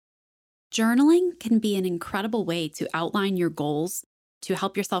Journaling can be an incredible way to outline your goals, to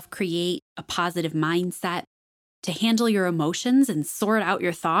help yourself create a positive mindset, to handle your emotions and sort out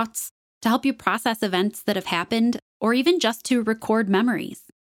your thoughts, to help you process events that have happened, or even just to record memories.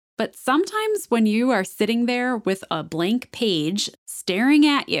 But sometimes when you are sitting there with a blank page staring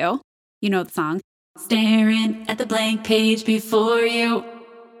at you, you know the song, staring at the blank page before you.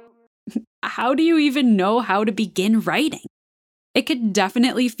 How do you even know how to begin writing? It could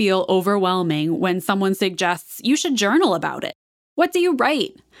definitely feel overwhelming when someone suggests you should journal about it. What do you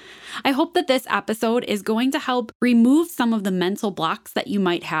write? I hope that this episode is going to help remove some of the mental blocks that you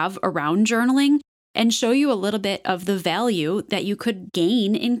might have around journaling and show you a little bit of the value that you could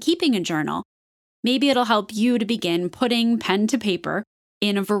gain in keeping a journal. Maybe it'll help you to begin putting pen to paper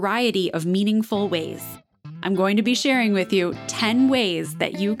in a variety of meaningful ways. I'm going to be sharing with you 10 ways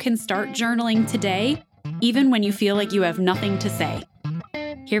that you can start journaling today, even when you feel like you have nothing to say.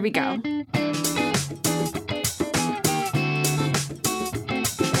 Here we go.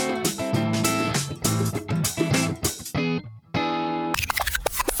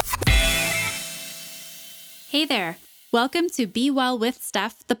 Hey there. Welcome to Be Well with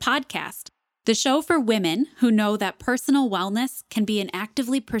Steph, the podcast, the show for women who know that personal wellness can be an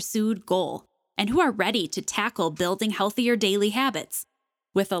actively pursued goal and who are ready to tackle building healthier daily habits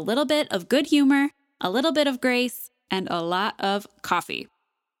with a little bit of good humor, a little bit of grace, and a lot of coffee.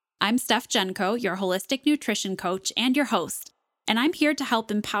 I'm Steph Genko, your holistic nutrition coach and your host, and I'm here to help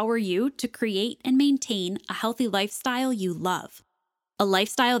empower you to create and maintain a healthy lifestyle you love, a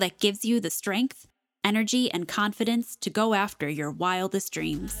lifestyle that gives you the strength, energy, and confidence to go after your wildest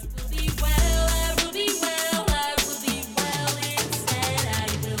dreams.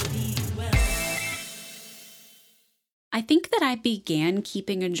 I think that I began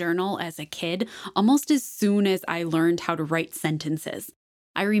keeping a journal as a kid almost as soon as I learned how to write sentences.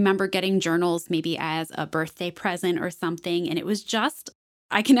 I remember getting journals maybe as a birthday present or something, and it was just,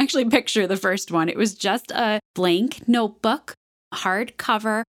 I can actually picture the first one. It was just a blank notebook,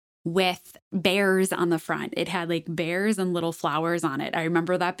 hardcover, with bears on the front. It had like bears and little flowers on it. I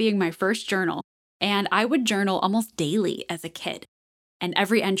remember that being my first journal. And I would journal almost daily as a kid. And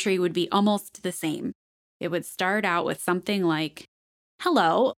every entry would be almost the same. It would start out with something like,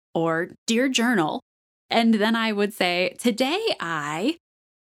 hello, or dear journal. And then I would say, today I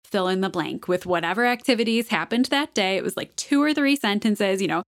fill in the blank with whatever activities happened that day. It was like 2 or 3 sentences,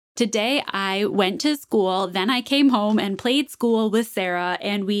 Today I went to school, then I came home and played school with Sarah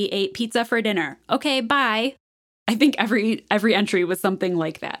and we ate pizza for dinner. Okay, bye. I think every entry was something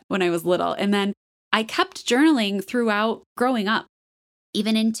like that when I was little. And then I kept journaling throughout growing up,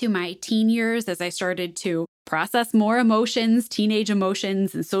 even into my teen years as I started to process more emotions, teenage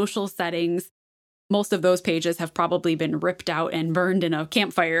emotions and social settings. Most of those pages have probably been ripped out and burned in a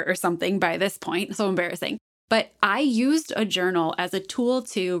campfire or something by this point. So embarrassing. But I used a journal as a tool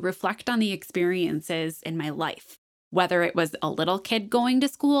to reflect on the experiences in my life, whether it was a little kid going to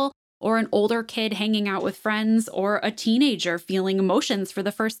school or an older kid hanging out with friends or a teenager feeling emotions for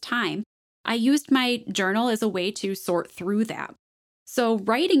the first time. I used my journal as a way to sort through that. So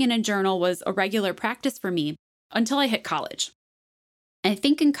writing in a journal was a regular practice for me until I hit college. I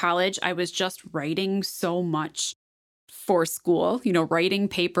think in college, I was just writing so much for school, writing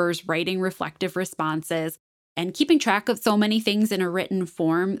papers, writing reflective responses, and keeping track of so many things in a written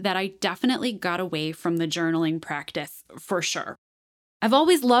form that I definitely got away from the journaling practice for sure. I've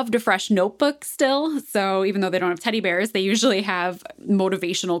always loved a fresh notebook still, so even though they don't have teddy bears, they usually have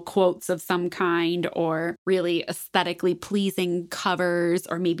motivational quotes of some kind or really aesthetically pleasing covers,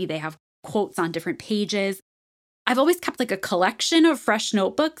 or maybe they have quotes on different pages. I've always kept like a collection of fresh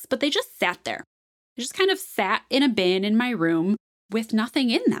notebooks, but they just sat there. They just kind of sat in a bin in my room with nothing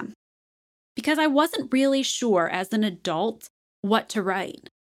in them. Because I wasn't really sure as an adult what to write.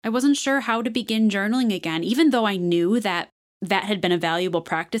 I wasn't sure how to begin journaling again, even though I knew that had been a valuable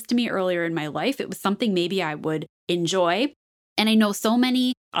practice to me earlier in my life. It was something maybe I would enjoy. And I know so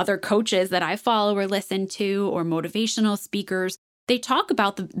many other coaches that I follow or listen to, or motivational speakers, they talk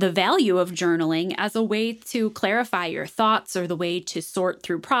about the value of journaling as a way to clarify your thoughts or the way to sort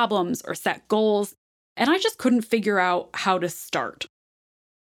through problems or set goals. And I just couldn't figure out how to start.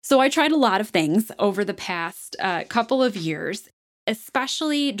 So I tried a lot of things over the past couple of years,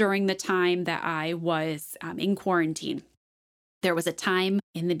 especially during the time that I was in quarantine. There was a time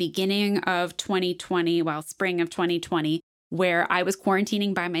in the beginning of 2020, spring of 2020, where I was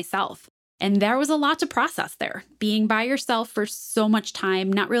quarantining by myself. And there was a lot to process there, being by yourself for so much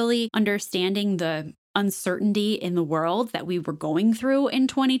time, not really understanding the uncertainty in the world that we were going through in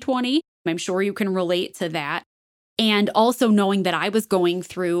 2020. I'm sure you can relate to that. And also knowing that I was going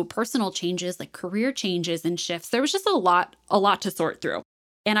through personal changes, like career changes and shifts, there was just a lot to sort through.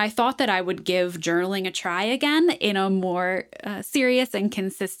 And I thought that I would give journaling a try again in a more serious and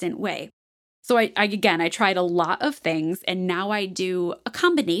consistent way. So I tried a lot of things, and now I do a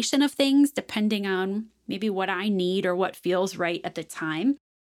combination of things depending on maybe what I need or what feels right at the time.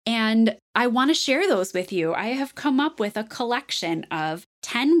 And I want to share those with you. I have come up with a collection of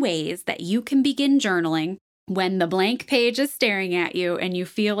 10 ways that you can begin journaling when the blank page is staring at you and you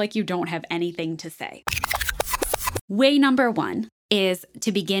feel like you don't have anything to say. Way number 1 is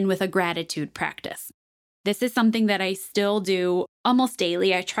to begin with a gratitude practice. This is something that I still do almost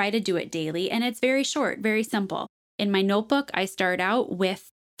daily. I try to do it daily, and it's very short, very simple. In my notebook, I start out with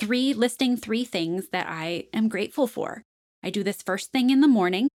listing 3 things that I am grateful for. I do this first thing in the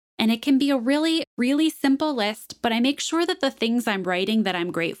morning, and it can be a really, really simple list, but I make sure that the things I'm writing that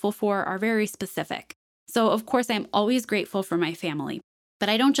I'm grateful for are very specific. So, of course, I'm always grateful for my family, but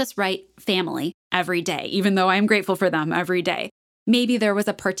I don't just write family every day, even though I'm grateful for them every day. Maybe there was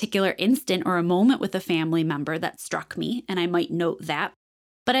a particular instant or a moment with a family member that struck me, and I might note that.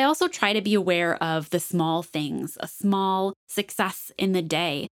 But I also try to be aware of the small things, a small success in the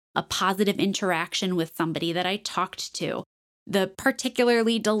day, a positive interaction with somebody that I talked to, the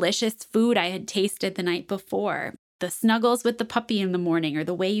particularly delicious food I had tasted the night before, the snuggles with the puppy in the morning, or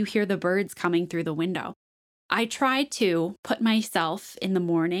the way you hear the birds coming through the window. I try to put myself in the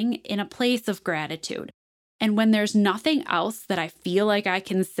morning in a place of gratitude. And when there's nothing else that I feel like I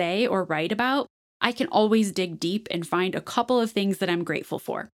can say or write about, I can always dig deep and find a couple of things that I'm grateful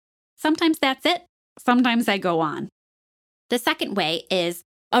for. Sometimes that's it. Sometimes I go on. The second way is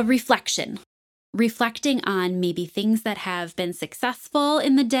a reflection. Reflecting on maybe things that have been successful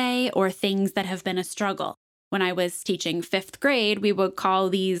in the day or things that have been a struggle. When I was teaching 5th grade, we would call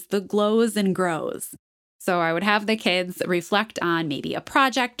these the glows and grows. So I would have the kids reflect on maybe a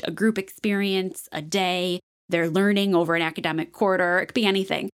project, a group experience, a day, their learning over an academic quarter. It could be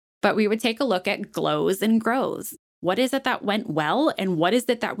anything. But we would take a look at glows and grows. What is it that went well, and what is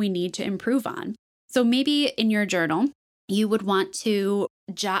it that we need to improve on? So maybe in your journal, you would want to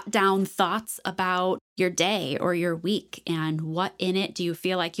jot down thoughts about your day or your week, and what in it do you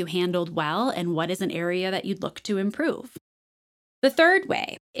feel like you handled well, and what is an area that you'd look to improve. The third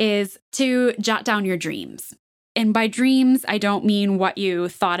way is to jot down your dreams. And by dreams, I don't mean what you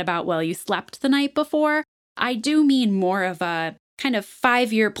thought about while you slept the night before. I do mean more of a kind of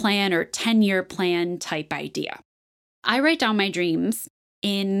 5-year plan or 10-year plan type idea. I write down my dreams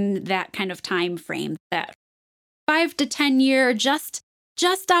in that kind of time frame, that 5 to 10 year, just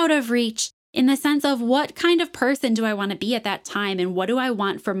out of reach, in the sense of what kind of person do I want to be at that time, and what do I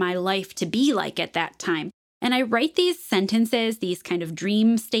want for my life to be like at that time. And I write these sentences, these kind of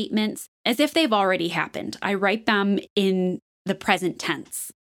dream statements, as if they've already happened. I write them in the present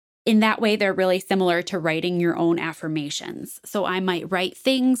tense. In that way, they're really similar to writing your own affirmations. So I might write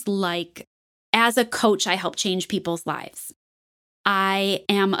things like, as a coach, I help change people's lives. I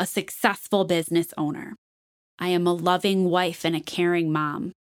am a successful business owner. I am a loving wife and a caring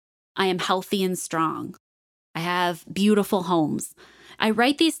mom. I am healthy and strong. I have beautiful homes. I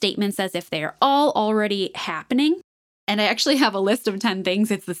write these statements as if they are all already happening. And I actually have a list of 10 things.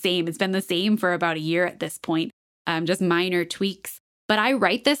 It's the same. It's been the same for about a year at this point, just minor tweaks. But I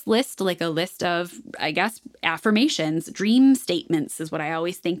write this list like a list of, I guess, affirmations, dream statements is what I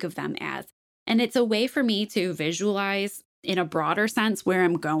always think of them as. And it's a way for me to visualize in a broader sense where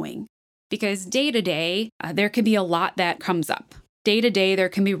I'm going. Because day to day, there could be a lot that comes up. Day to day, there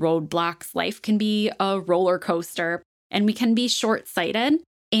can be roadblocks. Life can be a roller coaster, and we can be short-sighted.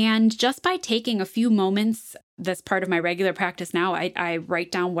 And just by taking a few moments, that's part of my regular practice now, I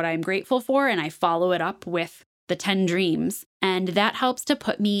write down what I'm grateful for, and I follow it up with the 10 dreams. And that helps to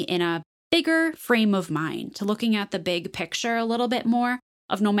put me in a bigger frame of mind, to looking at the big picture a little bit more,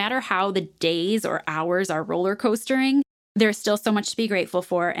 of no matter how the days or hours are roller coastering, there's still so much to be grateful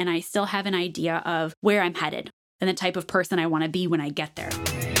for, and I still have an idea of where I'm headed and the type of person I want to be when I get there.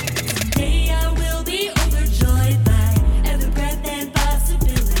 Someday I will be overjoyed by every breath and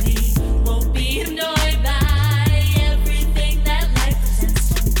possibility. Won't be annoyed by everything that life presents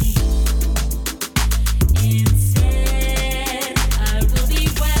to me. Instead, I will be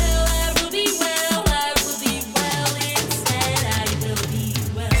well, I will be well, I will be well. Instead, I will be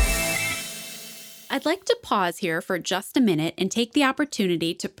well. I'd like to pause here for just a minute and take the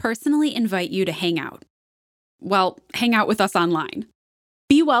opportunity to personally invite you to hang out. Well, hang out with us online.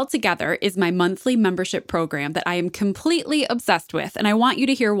 Be Well Together is my monthly membership program that I am completely obsessed with, and I want you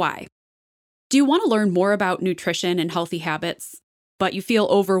to hear why. Do you want to learn more about nutrition and healthy habits? but you feel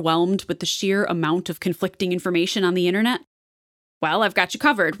overwhelmed with the sheer amount of conflicting information on the internet? Well, I've got you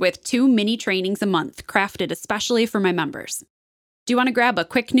covered with 2 mini trainings a month crafted especially for my members. Do you want to grab a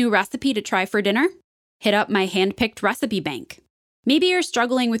quick new recipe to try for dinner? Hit up my hand-picked recipe bank. Maybe you're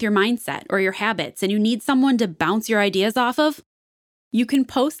struggling with your mindset or your habits and you need someone to bounce your ideas off of? You can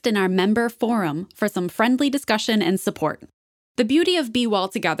post in our member forum for some friendly discussion and support. The beauty of Be Well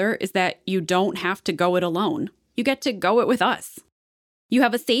Together is that you don't have to go it alone. You get to go it with us. You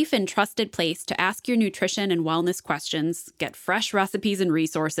have a safe and trusted place to ask your nutrition and wellness questions, get fresh recipes and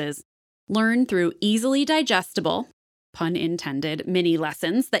resources, learn through easily digestible, pun intended, mini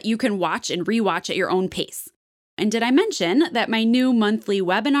lessons that you can watch and rewatch at your own pace. And did I mention that my new monthly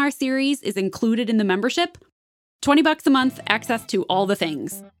webinar series is included in the membership? $20 a month, access to all the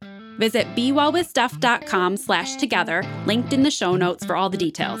things. Visit bewellwithsteph.com/together, linked in the show notes for all the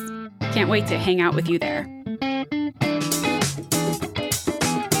details. Can't wait to hang out with you there.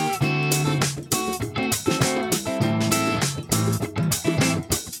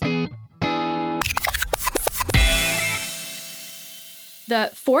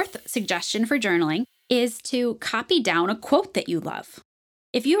 The 4th suggestion for journaling is to copy down a quote that you love.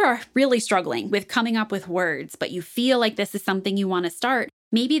 If you are really struggling with coming up with words, but you feel like this is something you want to start,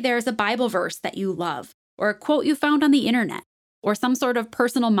 maybe there's a Bible verse that you love, or a quote you found on the internet, or some sort of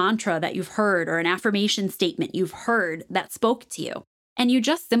personal mantra that you've heard, or an affirmation statement you've heard that spoke to you, and you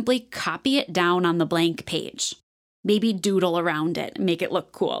just simply copy it down on the blank page. Maybe doodle around it and make it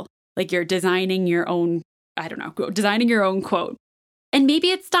look cool, like you're designing your own, designing your own quote. And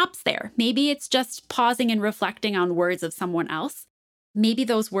maybe it stops there. Maybe it's just pausing and reflecting on words of someone else. Maybe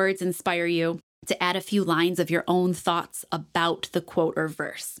those words inspire you to add a few lines of your own thoughts about the quote or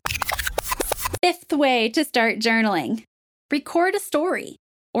verse. 5th way to start journaling: record a story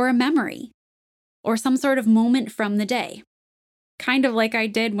or a memory or some sort of moment from the day. Kind of like I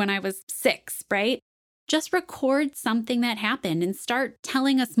did when I was 6, right? Just record something that happened and start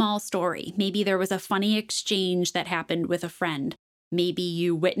telling a small story. Maybe there was a funny exchange that happened with a friend. Maybe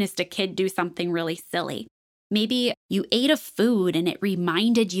you witnessed a kid do something really silly. Maybe you ate a food and it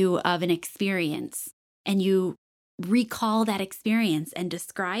reminded you of an experience and you recall that experience and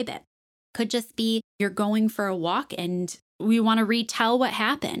describe it. Could just be you're going for a walk and we want to retell what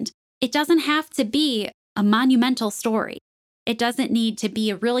happened. It doesn't have to be a monumental story. It doesn't need to be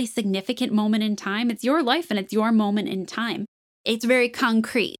a really significant moment in time. It's your life and it's your moment in time. It's very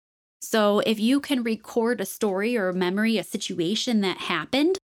concrete. So if you can record a story or a memory, a situation that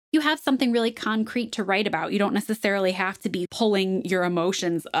happened, you have something really concrete to write about. You don't necessarily have to be pulling your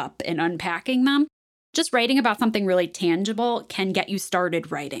emotions up and unpacking them. Just writing about something really tangible can get you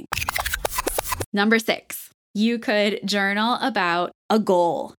started writing. Number 6, you could journal about a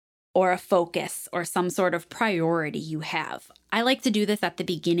goal or a focus or some sort of priority you have. I like to do this at the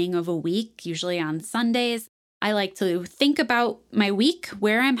beginning of a week, usually on Sundays. I like to think about my week,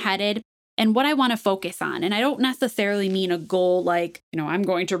 where I'm headed, and what I want to focus on. And I don't necessarily mean a goal like, I'm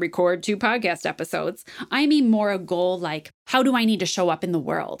going to record 2 podcast episodes. I mean more a goal like, how do I need to show up in the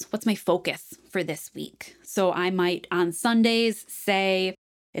world? What's my focus for this week? So I might on Sundays say,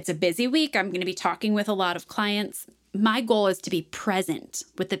 it's a busy week. I'm going to be talking with a lot of clients. My goal is to be present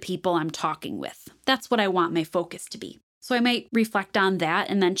with the people I'm talking with. That's what I want my focus to be. So I might reflect on that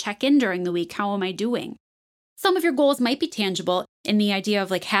and then check in during the week. How am I doing? Some of your goals might be tangible in the idea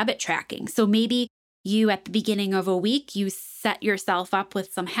of like habit tracking. So maybe you, at the beginning of a week, you set yourself up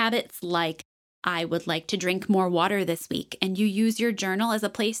with some habits like, I would like to drink more water this week. And you use your journal as a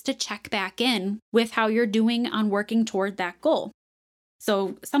place to check back in with how you're doing on working toward that goal.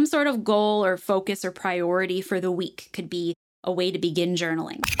 So some sort of goal or focus or priority for the week could be a way to begin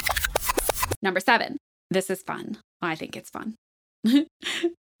journaling. Number 7, this is fun. I think it's fun.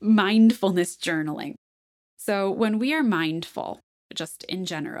 Mindfulness journaling. So when we are mindful, just in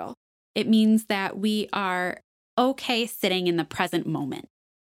general, it means that we are okay sitting in the present moment.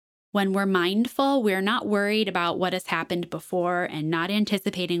 When we're mindful, we're not worried about what has happened before and not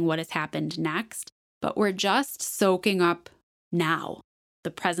anticipating what has happened next, but we're just soaking up now,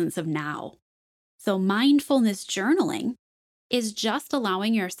 the presence of now. So mindfulness journaling is just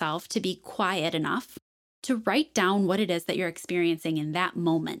allowing yourself to be quiet enough to write down what it is that you're experiencing in that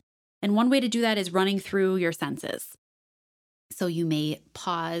moment. And one way to do that is running through your senses. So you may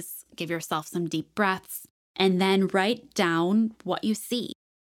pause, give yourself some deep breaths, and then write down what you see,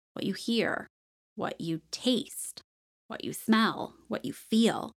 what you hear, what you taste, what you smell, what you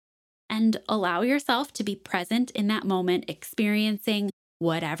feel, and allow yourself to be present in that moment, experiencing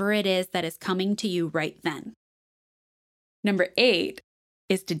whatever it is that is coming to you right then. Number 8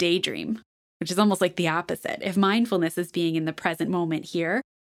 is to daydream. which is almost like the opposite. If mindfulness is being in the present moment here,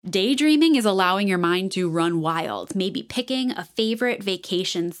 daydreaming is allowing your mind to run wild, maybe picking a favorite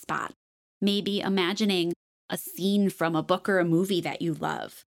vacation spot, maybe imagining a scene from a book or a movie that you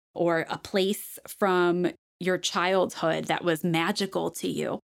love, or a place from your childhood that was magical to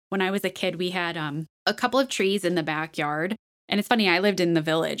you. When I was a kid, we had a couple of trees in the backyard. And it's funny, I lived in the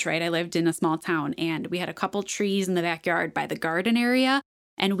village, right? I lived in a small town, and we had a couple trees in the backyard by the garden area,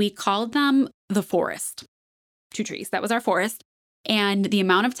 and we called them the forest. 2 trees. That was our forest. And the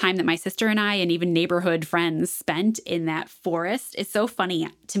amount of time that my sister and I and even neighborhood friends spent in that forest is so funny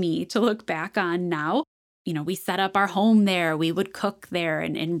to me to look back on now. You know, we set up our home there. We would cook there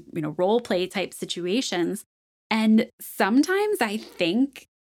and role play type situations. And sometimes I think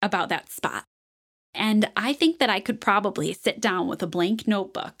about that spot. And I think that I could probably sit down with a blank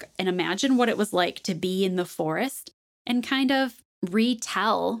notebook and imagine what it was like to be in the forest and kind of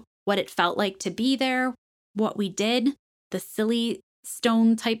retell what it felt like to be there, what we did, the silly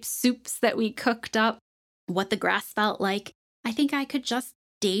stone type soups that we cooked up, what the grass felt like. I think I could just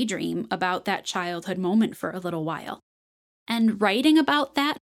daydream about that childhood moment for a little while. And writing about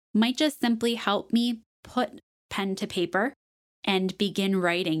that might just simply help me put pen to paper and begin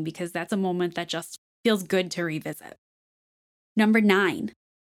writing, because that's a moment that just feels good to revisit. Number 9,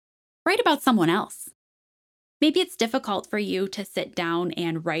 write about someone else. Maybe it's difficult for you to sit down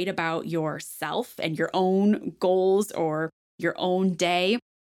and write about yourself and your own goals or your own day,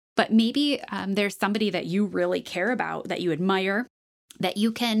 but maybe there's somebody that you really care about, that you admire, that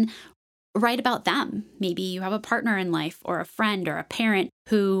you can write about them. Maybe you have a partner in life or a friend or a parent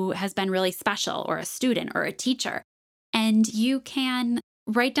who has been really special, or a student or a teacher. And you can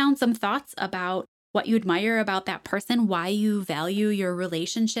write down some thoughts about what you admire about that person, why you value your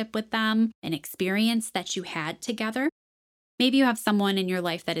relationship with them, an experience that you had together. Maybe you have someone in your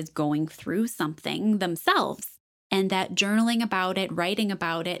life that is going through something themselves, and that journaling about it, writing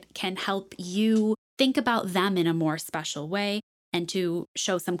about it can help you think about them in a more special way and to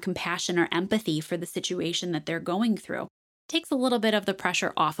show some compassion or empathy for the situation that they're going through. It takes a little bit of the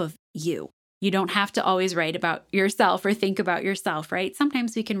pressure off of you. You don't have to always write about yourself or think about yourself, right?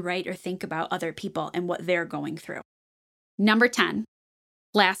 Sometimes we can write or think about other people and what they're going through. Number 10,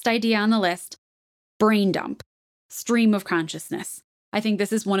 last idea on the list, brain dump, stream of consciousness. I think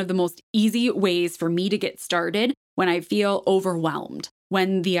this is one of the most easy ways for me to get started when I feel overwhelmed,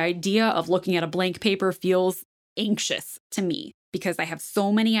 when the idea of looking at a blank paper feels anxious to me because I have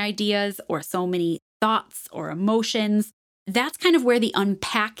so many ideas or so many thoughts or emotions. That's kind of where the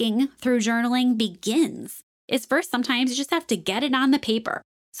unpacking through journaling begins. Is first, sometimes you just have to get it on the paper.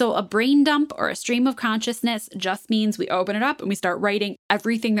 So a brain dump or a stream of consciousness just means we open it up and we start writing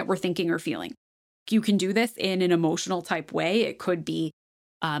everything that we're thinking or feeling. You can do this in an emotional type way. It could be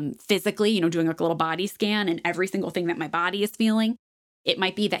physically, doing like a little body scan and every single thing that my body is feeling. It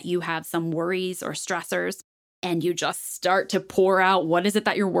might be that you have some worries or stressors and you just start to pour out what is it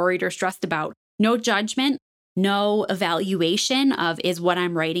that you're worried or stressed about. No judgment. No evaluation of, is what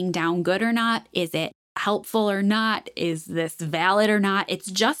I'm writing down good or not? Is it helpful or not? Is this valid or not? It's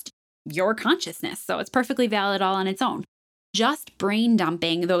just your consciousness. So it's perfectly valid all on its own. Just brain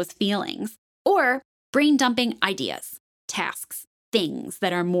dumping those feelings, or brain dumping ideas, tasks, things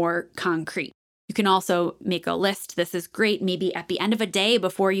that are more concrete. You can also make a list. This is great maybe at the end of a day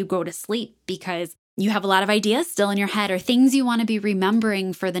before you go to sleep, because you have a lot of ideas still in your head or things you want to be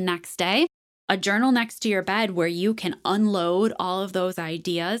remembering for the next day. A journal next to your bed where you can unload all of those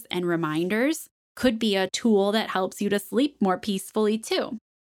ideas and reminders could be a tool that helps you to sleep more peacefully too.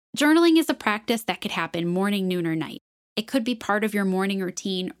 Journaling is a practice that could happen morning, noon, or night. It could be part of your morning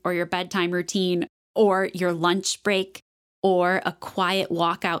routine or your bedtime routine or your lunch break or a quiet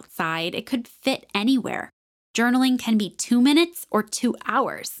walk outside. It could fit anywhere. Journaling can be 2 minutes or 2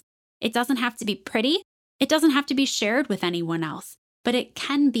 hours. It doesn't have to be pretty. It doesn't have to be shared with anyone else. But it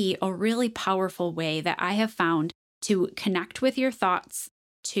can be a really powerful way that I have found to connect with your thoughts,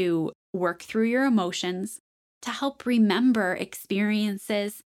 to work through your emotions, to help remember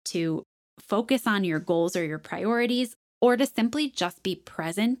experiences, to focus on your goals or your priorities, or to simply just be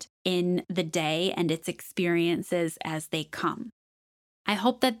present in the day and its experiences as they come. I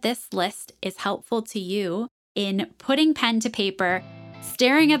hope that this list is helpful to you in putting pen to paper,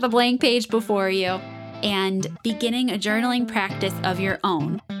 staring at the blank page before you, and beginning a journaling practice of your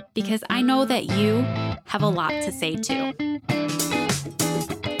own, because I know that you have a lot to say too.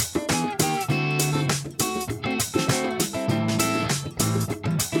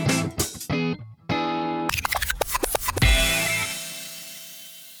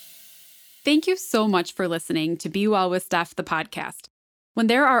 Thank you so much for listening to Be Well with Steph, the podcast. When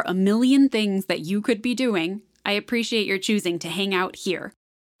there are a million things that you could be doing, I appreciate your choosing to hang out here.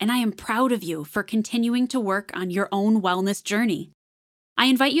 And I am proud of you for continuing to work on your own wellness journey. I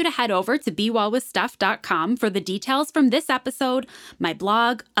invite you to head over to BeWellWithSteph.com for the details from this episode, my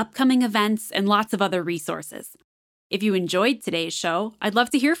blog, upcoming events, and lots of other resources. If you enjoyed today's show, I'd love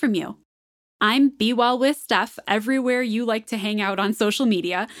to hear from you. I'm Be Well with Steph everywhere you like to hang out on social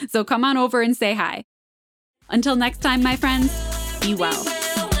media, so come on over and say hi. Until next time, my friends, be well.